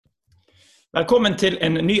Velkommen til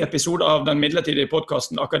en ny episode av den midlertidige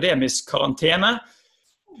podcasten Akademisk karantene.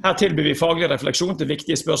 Her tilbyr vi faglig refleksjon til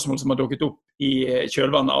viktige spørsmål som har dukket opp i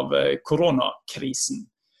kjølvannet av koronakrisen.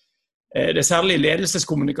 Det særlig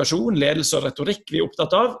ledelseskommunikasjon, ledelse og retorikk vi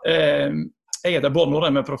opptatt av. Jeg heter Bård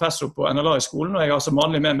Norheim, professor på NLA-skolen, og jeg har som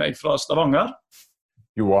vanlig med meg fra Stavanger.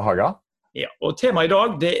 Joa Haga. Ja, og temaet i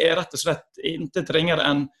dag det rett og slett intet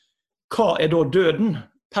ringere enn hva da døden?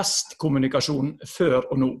 Pestkommunikasjon før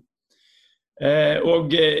og nå.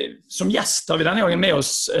 Og som gjest har vi denne gangen med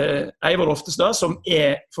oss Eivor Oftestad, som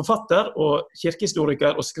forfatter og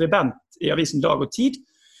kirkehistoriker og skribent i avisen Dag og Tid.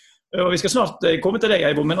 Og vi skal snart komme til deg,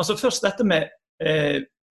 Eivor, men altså først dette med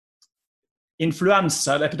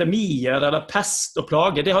influensa, eller epidemier, eller pest og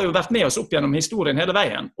plage, det har jo vært med oss opp gjennom historien hele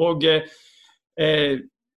veien. Og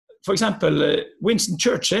for eksempel Winston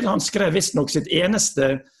Churchill, han skrev visst nok sitt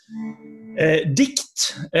eneste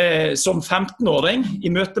dikt som 15-åring i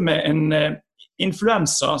møte med en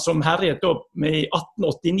influensa som herjet opp med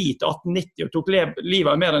 1889 til 1890 og tok livet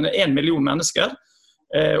av mer enn 1 million mennesker.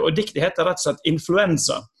 Og diktet heter rett og slett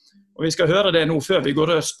Influenza. Og vi skal høre det nå før vi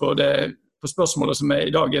går løs på spørsmålet som i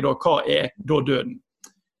dag da, hva da døden?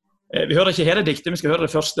 Vi hører ikke hele diktet, vi skal høre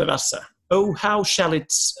det første verset. Oh, how shall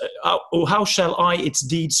I its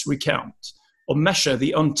deeds recount, or measure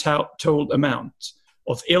the untold amount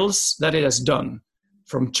of ills that it has done,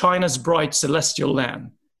 from China's bright celestial land,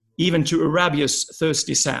 even to Arabia's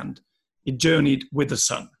thirsty sand, it journeyed with the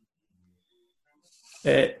sun.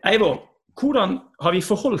 Eivor, hvordan har vi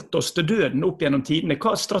forholdt oss til døden opp gjennom tidene?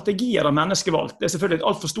 Hva strategier har mennesket valgt? Det selvfølgelig et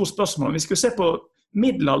alt for stort spørsmål. Vi skal se på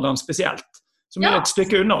middelalderen spesielt, som et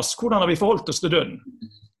stykke unna oss. Hvordan har vi forholdt oss til døden?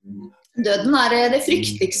 Døden det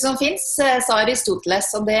frykteligste som finnes, sa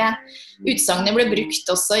Aristoteles, og det utsagnet ble brukt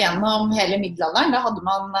også gjennom hele middelalderen. Da hadde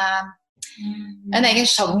man en egen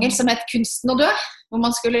sjanger som het kunsten å dø, hvor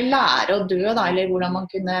man skulle lære å dø, eller hvordan man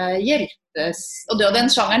kunne hjelpes å dø.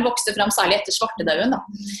 Den sjangeren vokste frem særlig etter svartedauden.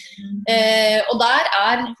 Og der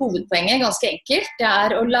hovedpoenget ganske enkelt,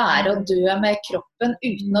 det å lære å dø med kroppen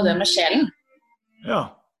uten å dø med sjelen.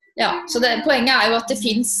 Ja, så poenget jo at det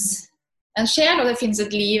finnes en sjel, og det finnes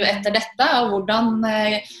et liv etter dette, og hvordan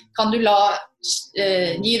kan du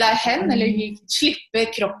gi deg hen, eller slippe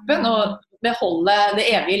kroppen og beholde det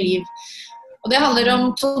evige liv. Og det handler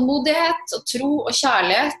om tålmodighet og tro og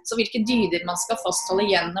kjærlighet, og hvilke dyder man skal fastholde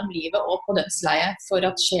gjennom livet og på dødsleiet, for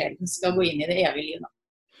at sjelen skal gå inn i det evige livet.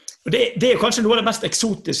 Og det kanskje noe av det mest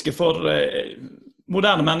eksotiske for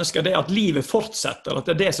moderne mennesker, det at livet fortsetter,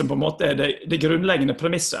 at det som på en måte det grunnleggende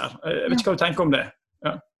premisset. Jeg vet ikke hva du tenker om det?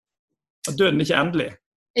 Ja. At døden ikke endelig?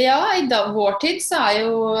 Ja, i vår tid så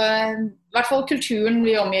jo, i hvert fall kulturen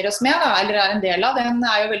vi omgir oss med, eller en del av, den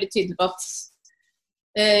jo veldig tydelig på at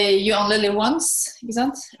you only live once, ikke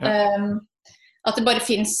sant? Ja. At det bare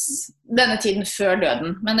finnes denne tiden før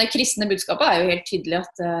døden. Men det kristne budskapet jo helt tydelig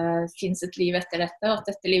at det finnes et liv etter dette, og at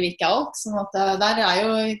dette livet ikke alt. Sånn at der jo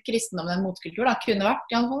kristendommen en motkultur, kunne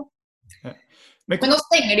vært i alle fall. Ja. Men nå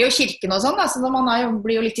stenger de jo kirken og sånn, så man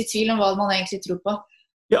blir jo litt i tvil om hva man egentlig tror på.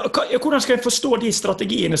 Ja, hvordan skal jeg forstå de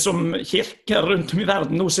strategiene som kirker rundt om i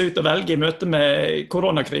verden nå ser ut å velge i møte med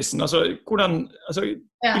koronakrisen? Hvordan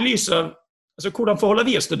forholder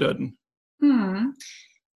vi oss til døden?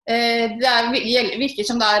 Det virker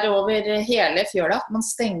som det over hele fjøla at man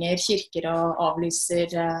stenger kirker og avlyser,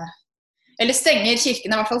 eller stenger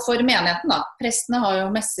kirkene i hvert fall for menigheten. Prestene har jo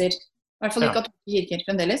messer, i hvert fall i katolske kirker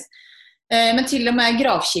fremdeles. Men til og med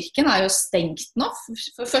gravkirken jo stengt nå,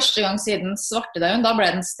 for første gang siden svartedauden. Da ble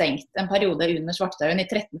den stengt en periode under svartedauden i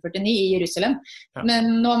 1349 i Jerusalem. Ja.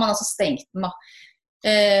 Men nå har man altså stengt den da.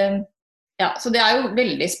 Så det jo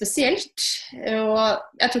veldig spesielt. Og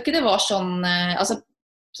jeg tror ikke det var sånn,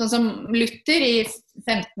 sånn som Luther i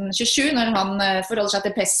 1527, når han forholder seg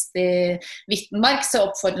til pest i Wittenberg, så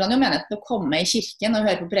oppfordrer han jo menigheten til å komme i kirken og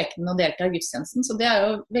høre på prekenen og delta i gudstjenesten. Så det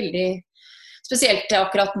jo veldig spesielt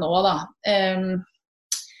akkurat nå da.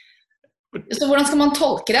 Så hvordan skal man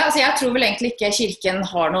tolke det? Jeg tror vel egentlig ikke kirken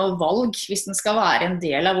har noe valg. Hvis den skal være en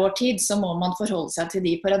del av vår tid, så må man forholde seg til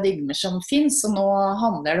de paradigmer som finnes. Og nå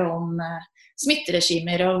handler det om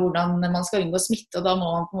smitteregimer og hvordan man skal unngå smitte, og da må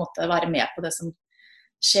man på en måte være med på det som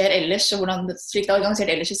skjer ellers, og slik det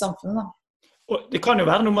organisert ellers i samfunnet da. Og det kan jo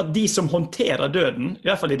være noe med at de som håndterer døden, i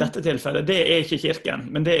hvert fall i dette tilfellet, det ikke kirken,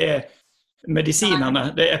 men det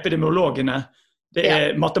medisinerne, det epidemiologene,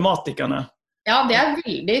 det matematikerne. Ja, det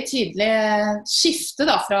veldig tydelig skifte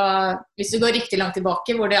da, fra, hvis du går riktig langt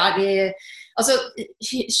tilbake, hvor det altså,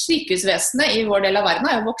 sykehusvesenet i vår del av verden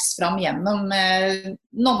har jo vokst fram gjennom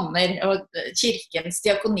nonner og kirkens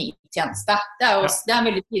diakonitjeneste. Det det en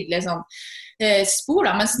veldig tydelig sånn, spor,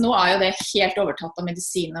 da, mens nå jo det helt overtatt av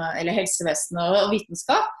medisin eller helsevesen og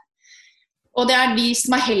vitenskap. Og det de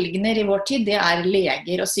som helgener i vår tid, det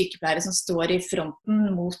leger og sykepleiere som står i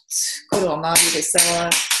fronten mot koronaviruset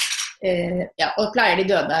og pleier de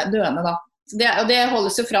døende da. Og det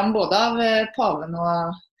holdes jo fram både av paven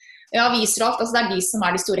og aviser og alt, altså det de som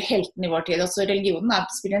de store heltene i vår tid, også religionen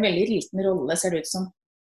spiller en veldig liten rolle, ser det ut som,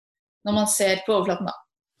 når man ser på overflaten da.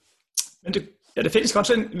 Men det finnes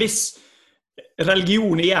kanskje en viss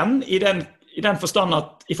religion igjen, i den forstand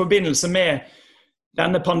at i forbindelse med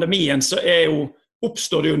denne pandemien, så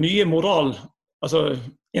oppstår det jo nye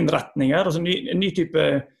innretninger, altså en ny type.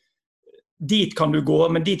 Dit kan du gå,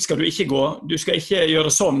 men dit skal du ikke gå. Du skal ikke gjøre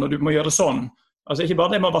sånn, og du må gjøre sånn. Altså ikke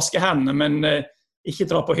bare det med å vaske hendene, men ikke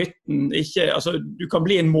dra på hytten. Du kan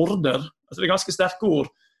bli en morder. Altså det ganske sterke ord.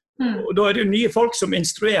 Og da det jo nye folk som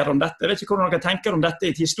instruerer om dette. Jeg vet ikke hvordan dere tenker om dette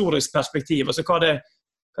i et historisk perspektiv. Altså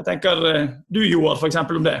hva tenker du, Joar, for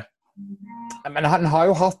eksempel om det? Men han har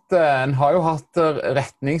jo hatt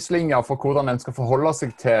retningslinjer for hvordan en skal forholde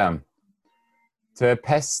seg til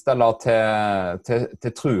pest eller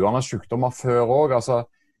til truende sykdommer før også. Altså,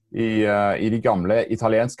 i de gamle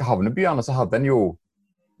italienske havnebyene så hadde en jo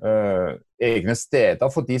egne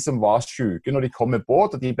steder for de som var syke når de kom med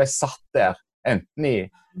båt, og de ble satt der enten i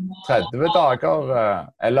 30 dager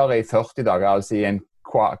eller i 40 dager, altså i en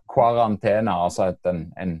karantene, altså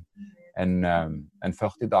en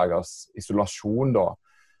 40 dagers isolasjon da.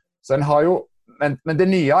 Så en har jo, men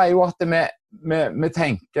det nye jo at vi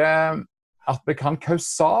tenker at vi kan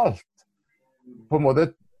kausalt på en måte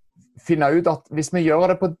finne ut at hvis vi gjør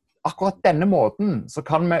det på akkurat denne måten, så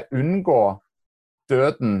kan vi unngå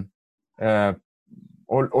døden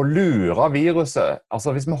og lure viruset.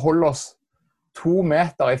 Altså hvis vi holder oss 2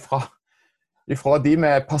 meter ifra de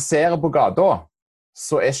vi passerer på gata,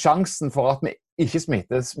 så sjansen for at vi ikke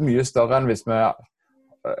smittes mye større enn hvis vi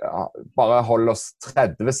bare holder oss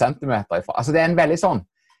 30 centimeter ifra. Altså det en veldig sånn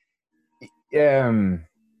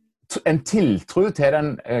en tiltro til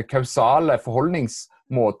den kausale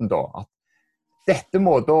forholdningsmåten da, at dette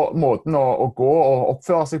måten å gå og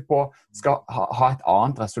oppføre seg på skal ha et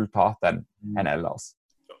annet resultat enn ellers.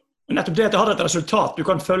 Nettopp det at det har et resultat. Du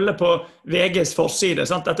kan følge på VGs forside,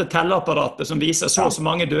 sant? Dette telleapparatet som viser så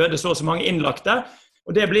mange døde, så mange innlagte,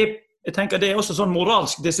 og det blir, jeg tenker det også sånn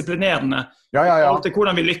moralsk disiplinerende til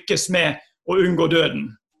hvordan vi lykkes med å unngå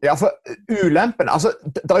døden. Ja, for ulempen, altså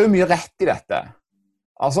det jo mye rett i dette.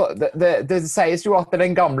 Altså, det sies jo at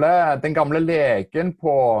den gamle legen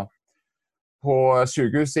på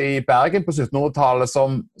sykehuset i Bergen på 1700-tallet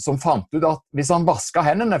som fant ut at hvis han vasket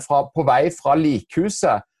hendene på vei fra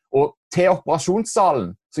likhuset og til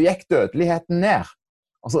operasjonssalen, så gikk dødeligheten ned.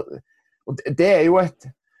 Altså, det jo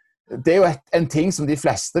en ting som de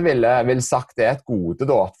fleste vil sagt det et gode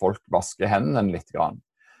da, at folk vasker hendene litt grann.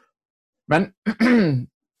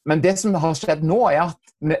 Men det som har skjedd nå at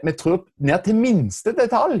vi tror ned til minste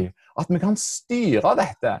detalj at vi kan styre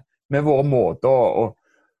dette med våre måter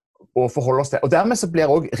å forholde oss til. Og dermed så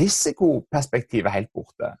blir også risikoperspektivet helt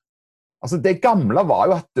borte. Altså det gamle var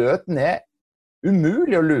jo at døden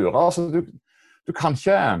umulig å lure. Altså du kan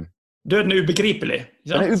ikke... Døden ubegripelig.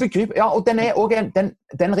 Den ubegripelig, ja, og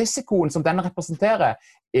den risikoen som den representerer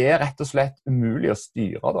rett og slett umulig å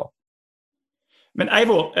styre da. Men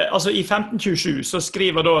Eivor, altså i 1527 så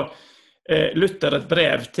skriver da Luther et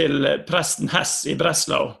brev til presten Hess i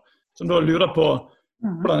Breslau, som da lurer på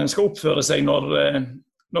hvordan en skal oppføre seg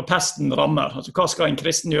når pesten rammer. Altså hva skal en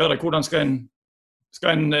kristen gjøre? Hvordan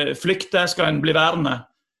skal en flykte? Skal en bli værende?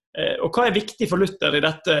 Og hva viktig for Luther i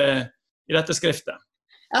dette skriftet?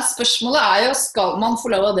 Ja, spørsmålet jo, skal man få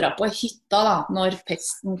lov å dra på hytta da, når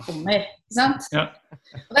pesten kommer, ikke sant? Ja.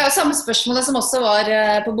 Og det jo samme spørsmålet som også var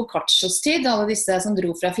på Boccaccios tid, alle disse som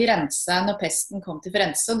dro fra Firenze, når pesten kom til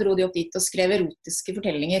Firenze, så dro de opp dit og skrev erotiske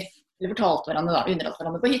fortellinger, eller fortalte hverandre da, underholdt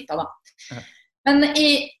hverandre på hytta da. Ja. Men i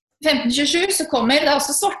 1527 så kommer, det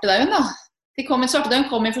også svartedauden da, svartedauden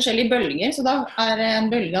kom i forskjellige bølger, så da en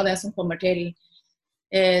bølge av det som kommer til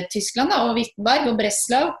Tyskland da, og Wittenberg og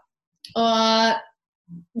Breslau, og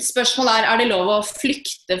spørsmålet det lov å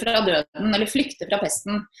flykte fra døden, eller flykte fra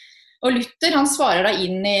pesten? Og Luther, han svarer da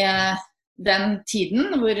inn i den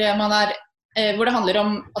tiden hvor det handler om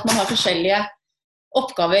at man har forskjellige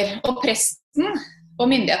oppgaver. Og presten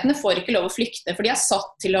og myndighetene får ikke lov å flykte, for de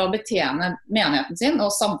satt til å betjene menigheten sin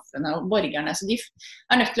og samfunnet og borgerne. Så de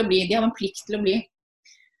nødt til å bli, de har en plikt til å bli.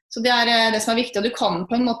 Så det det som viktig, og du kan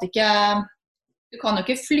på en måte ikke, du kan jo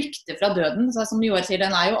ikke flykte fra døden. Så som Joar sier,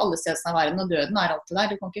 den jo allestedsnærværende, og døden alltid der.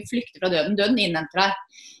 Du kan ikke flykte fra døden. Døden innhenter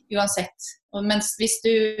deg uansett. Og mens hvis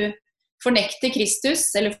du fornekter Kristus,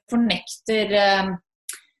 eller fornekter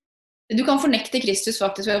du kan fornekte Kristus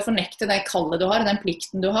faktisk ved å fornekte det kallet du har, den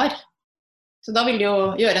plikten du har. Så da vil du jo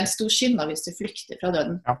gjøre en stor synd da, hvis du flykter fra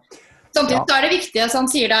døden. Ja. Samtidig så det viktig, altså han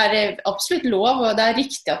sier det absolutt lov, og det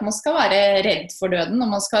riktig at man skal være redd for døden, og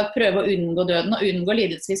man skal prøve å unngå døden og unngå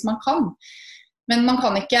lidelse hvis man kan. Men man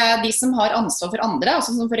kan ikke, de som har ansvar for andre,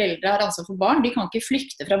 altså som foreldre har ansvar for barn, de kan ikke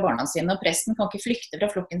flykte fra barna sine, og presten kan ikke flykte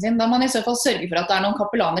fra flokken sin. Da må man i så fall sørge for at det noen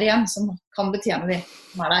kapellaner igjen som kan betjene de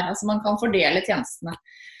som der. Altså man kan fordele tjenestene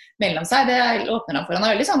mellom seg. Det åpner han for.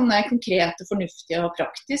 Han veldig sånn konkret og fornuftig og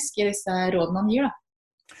praktisk i disse rådene han gir da.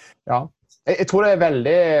 Ja. Jeg tror det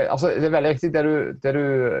veldig, altså det veldig riktig det du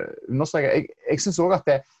understreker. Jeg synes også at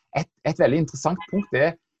det et veldig interessant punkt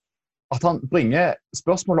at han bringer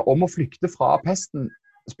spørsmålet om å flykte fra pesten.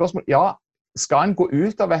 Ja, skal han gå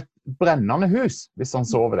ut av et brennende hus hvis han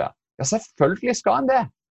sover der? Ja, selvfølgelig skal han det.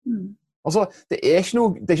 Altså, det ikke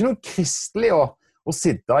noe kristelig å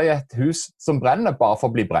sitte i et hus som brenner bare for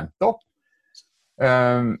å bli brent opp.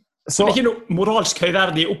 Så det ikke noe moralsk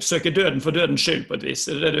høyverdig å oppsøke døden for dødens skyld på et vis?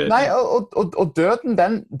 Nei, og døden,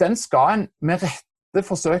 den skal en med rette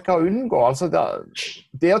forsøke å unngå. Altså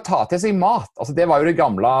det å ta til seg mat, altså det var jo det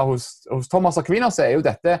gamle hos Thomas Aquinas, jo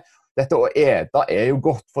dette å ete jo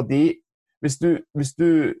godt, fordi hvis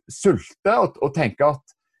du sulter og tenker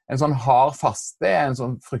at en sånn hard faste en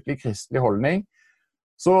sånn fryktelig kristelig holdning,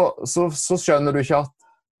 så skjønner du ikke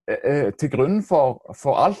at til grunn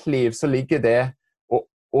for alt liv så ligger det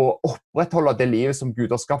å opprettholde det livet som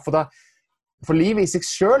Gud har skapt. For livet i seg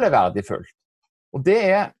selv verdifullt. Og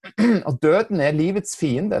og døden livets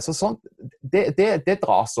fiende. Så sånt, det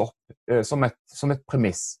dras opp som et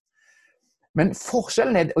premiss. Men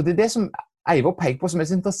forskjellen og det det som Eivor peker på som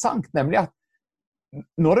så interessant, nemlig at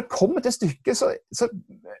når det kommer til stykket, så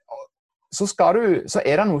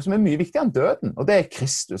det noe som mye viktigere enn døden, og det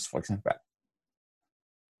Kristus, for eksempel.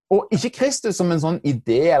 Og ikke Kristus som en sånn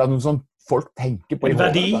idé, eller noe sånn folk tenker på i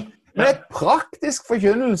hodet. Men et praktisk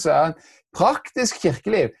forkynnelse, en praktisk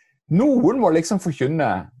kirkeliv. Noen må liksom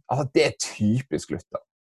forkynne. Altså, det typisk Luther.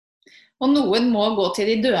 Og noen må gå til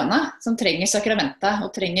de døende, som trenger sakramentet,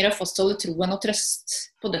 og trenger å fastholde troen og trøst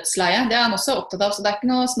på dødsleie. Det han også opptatt av, så det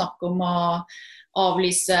ikke noe snakk om å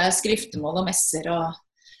avlyse skriftemål og messer og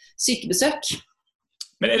sykebesøk.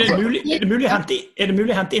 Men er det mulig å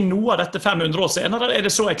hente inn noe av dette 500 år senere, eller er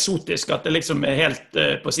det så eksotisk at det liksom helt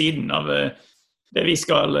på siden av det vi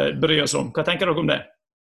skal bry oss om? Hva tenker dere om det?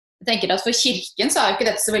 Jeg tenker at for kirken så jo ikke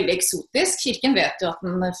dette så veldig eksotisk. Kirken vet jo at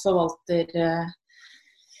den forvalter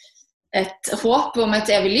et håp om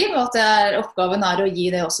et evig liv, og at oppgaven å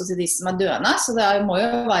gi det også til de som døende. Så det må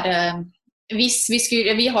jo være... vi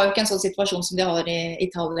har jo ikke en sånn situasjon som de har i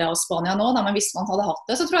Italia og Spania nå, men hvis man hadde hatt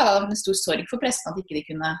det, så tror jeg det hadde vært en stor sorg for presten at ikke de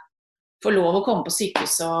kunne få lov å komme på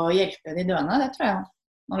sykehus og hjelpe de døende. Det tror jeg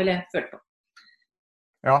man ville følt på.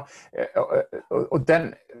 Ja, og det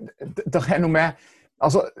noe med,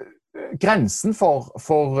 altså, grensen for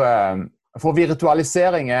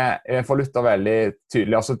virtualisering for Luther veldig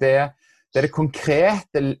tydelig. Altså, det det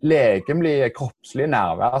konkrete, legemlige, kroppslige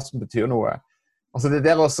nærvær som betyr noe. Altså det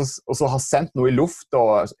der å ha sendt noe i luft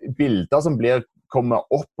og bilder som kommer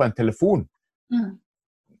opp på en telefon,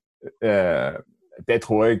 det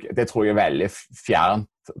tror jeg veldig fjernt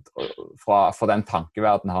fra den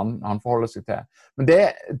tankeverden han forholder seg til. Men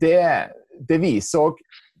det viser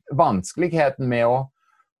også vanskeligheten med å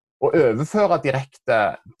overføre direkte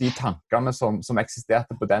de tankene som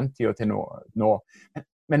eksisterte på den tiden til nå.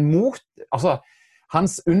 Men altså,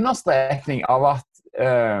 hans understrekning av at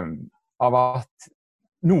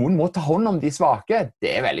noen må ta hånd om de svake,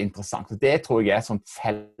 det veldig interessant. Det tror jeg et sånt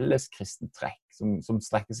felles kristent trekk som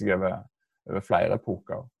strekker seg over flere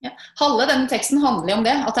epoker. Ja. Halve denne teksten handler om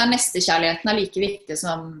det, at nestekjærligheten like viktig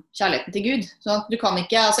som kjærligheten til Gud. Så at du kan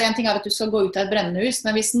ikke, altså en ting at du skal gå ut av et brennende hus,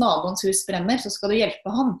 men hvis naboens hus brenner, så skal du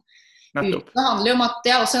hjelpe han. Det handler jo om at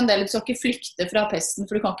det også en del, du skal ikke flykte fra pesten,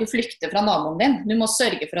 for du kan ikke flykte fra naboen din. Du må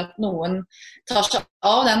sørge for at noen tar seg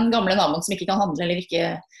av den gamle naboen som ikke kan handle, eller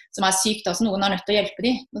ikke, som syk, da, så noen nødt til å hjelpe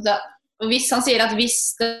dem. Og hvis han sier at hvis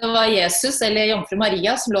det var Jesus eller jomfru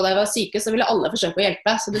Maria som lå der og var syke, så ville alle forsøke å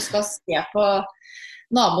hjelpe. Så du skal se på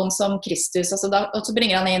naboen som Kristus. Altså og så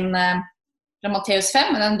bringer han inn fra Matteus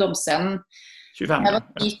 5, med den domsscenen. 25. Jeg var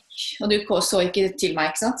syk, og du så ikke til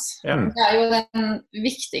meg, ikke sant? Ja. Det jo den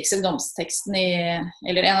viktigste domsteksten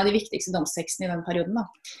eller en av de viktigste domstekstene i den perioden, da.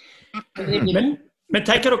 Men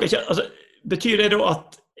tenker dere ikke, altså, betyr det da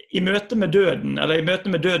at i møte med døden, eller i møte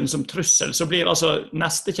med døden som trussel, så blir altså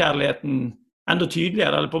nestekjærligheten enda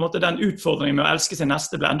tydeligere, eller på en måte den utfordringen med å elske sin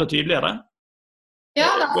neste blir enda tydeligere? Ja,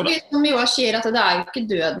 som Joar sier, at det jo ikke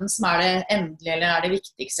døden som det endelige, eller det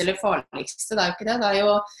viktigste, eller farligste. Det jo ikke det. Det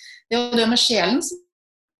jo det å dø med sjelen som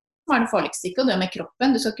det farligste, ikke å dø med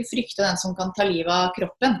kroppen. Du skal ikke frykte den som kan ta livet av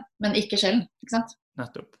kroppen, men ikke sjelen, ikke sant?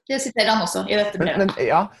 Nettopp. Det siterer han også i dette brevet.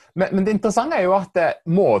 Men det interessante jo at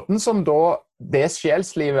måten som da det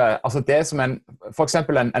sjelslivet, altså det som for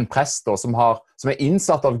eksempel en prest da, som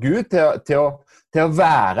innsatt av Gud til å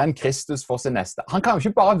være en Kristus for sin neste. Han kan jo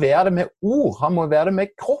ikke bare være det med ord, han må være det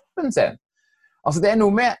med kroppen sin. Altså det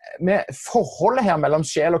noe med forholdet her mellom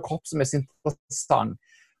sjel og kropp som så interessant.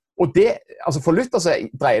 Og det, altså for Luther så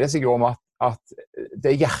dreier det seg jo om at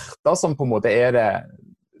det hjertet som på en måte det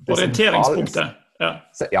orienteringspunktet.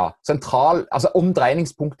 Ja, sentral, altså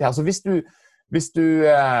omdreiningspunktet her. Så hvis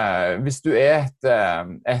du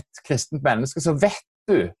et kristent menneske, så vet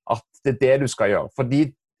du at det det du skal gjøre.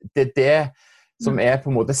 Fordi det det som på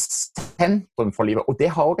en måte sentrum for livet. Og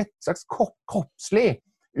det har også et slags kroppslig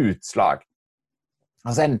utslag.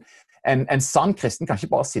 Altså en sann kristen kan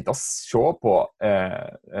ikke bare sitte og se på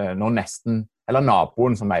når nesten, eller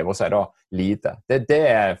naboen som Eivor sier da, lider.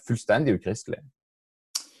 Det fullstendig ukristelig.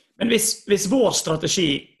 Men hvis vår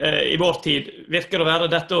strategi i vår tid virker å være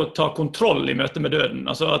dette å ta kontroll i møte med døden,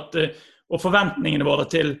 altså og forventningene våre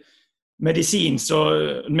til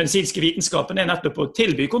medisinske vitenskapen nettopp å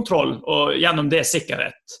tilby kontroll og gjennom det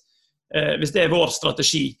sikkerhet, hvis det vår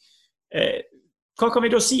strategi, hva kan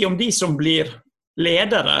vi da si om de som blir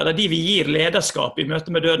ledere, eller de vi gir lederskap i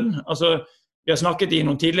møte med døden? Altså, vi har snakket i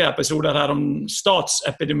noen tidligere episoder her om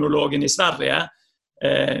statsepidemiologen i Sverige.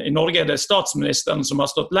 I Norge det statsministeren som har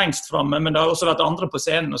stått lengst fremme, men det har også vært andre på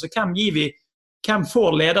scenen. Altså, hvem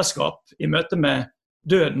får lederskap i møte med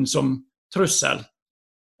døden som trussel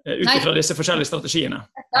ut fra disse forskjellige strategiene?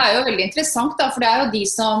 Det jo veldig interessant, da, for det jo de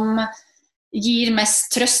som gir mest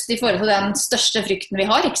trøst i forhold til den største frykten vi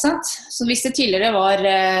har, ikke sant? Så hvis det tidligere var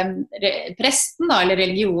presten da, eller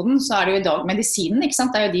religionen, så det jo i dag medisinen, ikke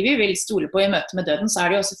sant? Det jo de vi vil stole på i møte med døden, så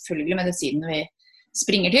det jo selvfølgelig medisinen vi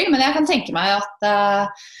springer til, men jeg kan tenke meg at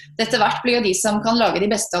dette hvert blir jo de som kan lage de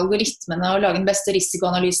beste algoritmene og lage den beste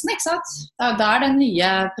risikoanalysen, ikke sant? Det der det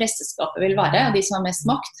nye presteskapet vil være, og de som har mest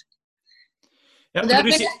makt. Ja, og det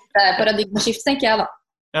blir et paradigmeskift, tenker jeg da.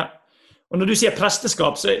 Ja, og når du sier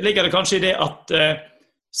presteskap, så ligger det kanskje i det at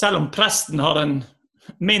selv om presten har en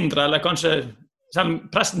mindre, eller kanskje selv om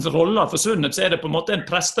prestens rolle har forsvunnet, så det på en måte en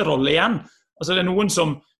presterolle igjen. Altså det noen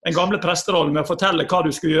som, den gamle presterollen med å fortelle hva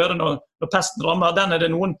du skulle gjøre når pesten rammer, den det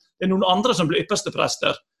noen andre som blir ypperste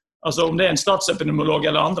prester. Altså om det en statsepidemiolog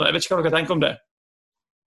eller andre. Jeg vet ikke hva dere tenker om det.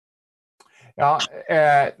 Ja,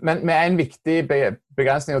 men med en viktig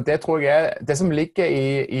begrensning, og det tror jeg det som ligger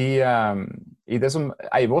i det som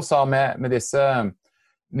Eivor sa med disse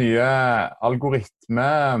nye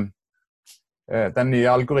den nye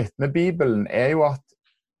algoritmebibelen, jo at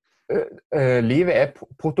livet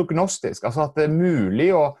protognostisk, altså at det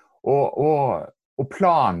mulig å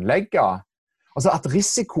planlegge, altså at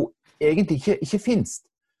risiko egentlig ikke finnes.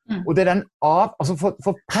 Og det den altså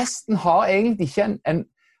for presten har egentlig ikke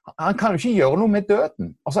han kan jo ikke gjøre noe med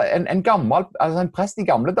døden. Altså en prest i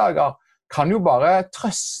gamle dager kan jo bare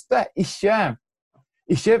trøste,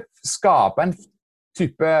 ikke skape en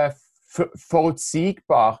type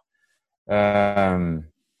forutsigbar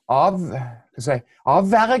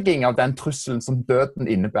avverging av den trusselen som døden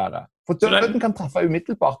innebærer. For døden kan treffe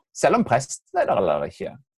umiddelbart, selv om presten der eller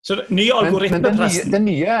ikke. Så den nye algoritmepresten... Den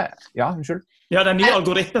nye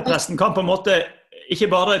algoritmepresten kan på en måte ikke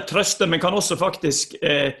bare trøste, men kan også faktisk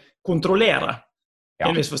kontrollere i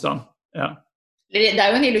en viss forstand. Ja. Det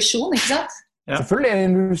jo en illusjon, ikke sant? Ja. Selvfølgelig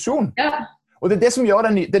en illusjon. Ja. Og det det som gjør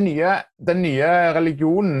den nye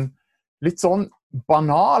religionen litt sånn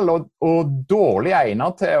banal og dårlig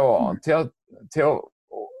egnet til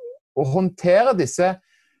å håndtere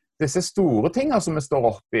disse store tingene som vi står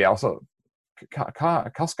oppe i. Altså,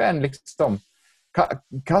 hva skal en liksom...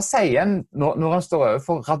 Hva sier en når en står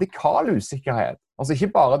overfor radikal usikkerhet? Altså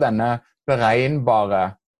ikke bare denne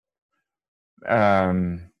beregnbare,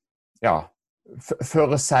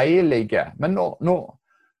 føreseilige, men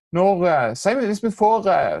hvis vi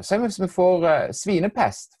får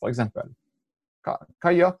svinepest, for eksempel,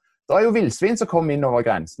 hva gjør? Det jo villsvin som kommer inn over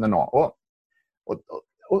grensene nå, og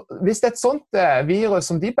hvis et sånt virus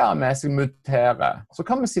som de bærer med seg muterer, så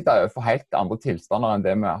kan vi sitte overfor helt andre tilstander enn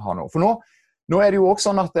det vi har nå. For nå det jo også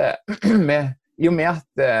sånn at i og med at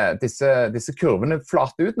disse kurvene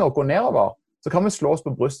flater ut nå og går nedover, så kan vi slå oss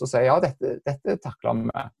på bryst og si, ja, dette takler vi.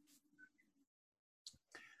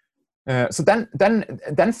 Så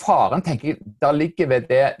den faren, tenker jeg, der ligger ved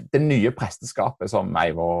det nye presteskapet som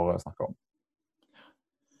Eivor snakker om.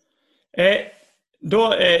 Da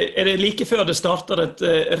det like før det starter et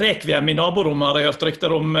rekviem i naborommet, har jeg hørt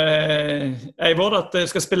rykter om, Eivor, at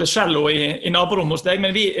jeg skal spille cello i naborommet hos deg,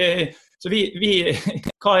 men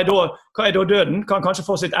hva da døden? Kan kanskje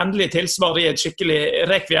få sitt endelige tilsvar i et skikkelig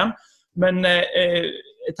rekviem, men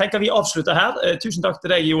jeg tenker vi avslutter her. Tusen takk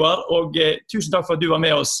til deg, Joar, og tusen takk for at du var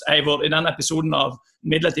med oss, Eivor, i denne episoden av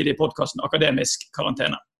midlertidig podcasten Akademisk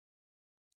karantene.